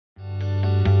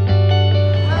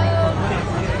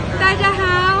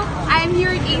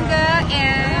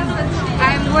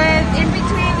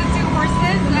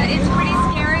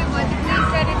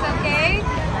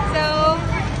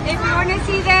want to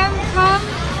see them, come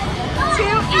to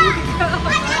Yingge.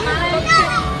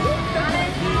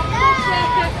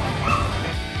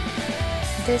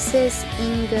 This is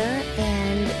Yingge,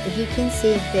 and you can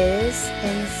see this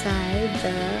inside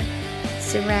the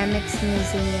ceramics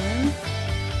museum,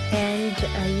 and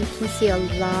you can see a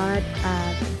lot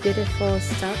of beautiful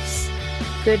stuffs,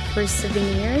 good for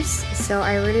souvenirs. So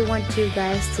I really want you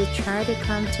guys to try to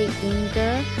come to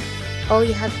Yingge. All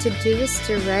you have to do is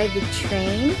to ride the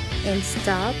train and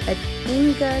stop at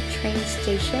Yingge train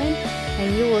station,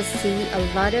 and you will see a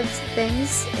lot of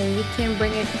things, and you can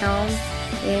bring it home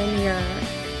in your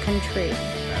country.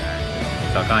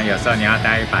 手工有时候你要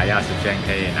带一把钥匙圈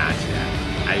可以拿起来，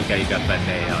还一个一个分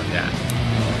类哦，这样。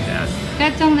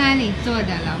在从哪里做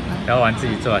的，老婆？然后我们自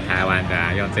己做台湾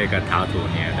的、用这个陶土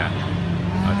捏的，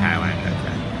台湾的这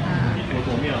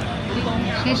样。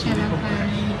谢谢老板。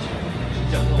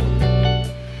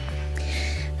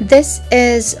 This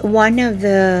is one of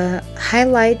the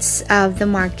highlights of the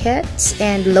market,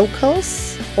 and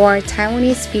locals or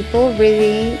Taiwanese people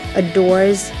really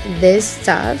adores these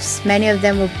stuffs. Many of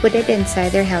them will put it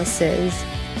inside their houses.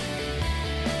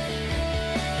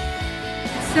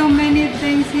 So many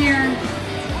things here.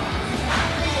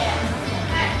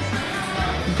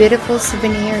 Beautiful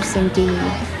souvenirs indeed.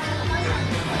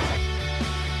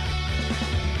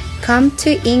 Come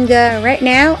to Yingge right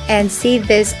now and see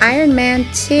this Iron Man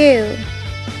too.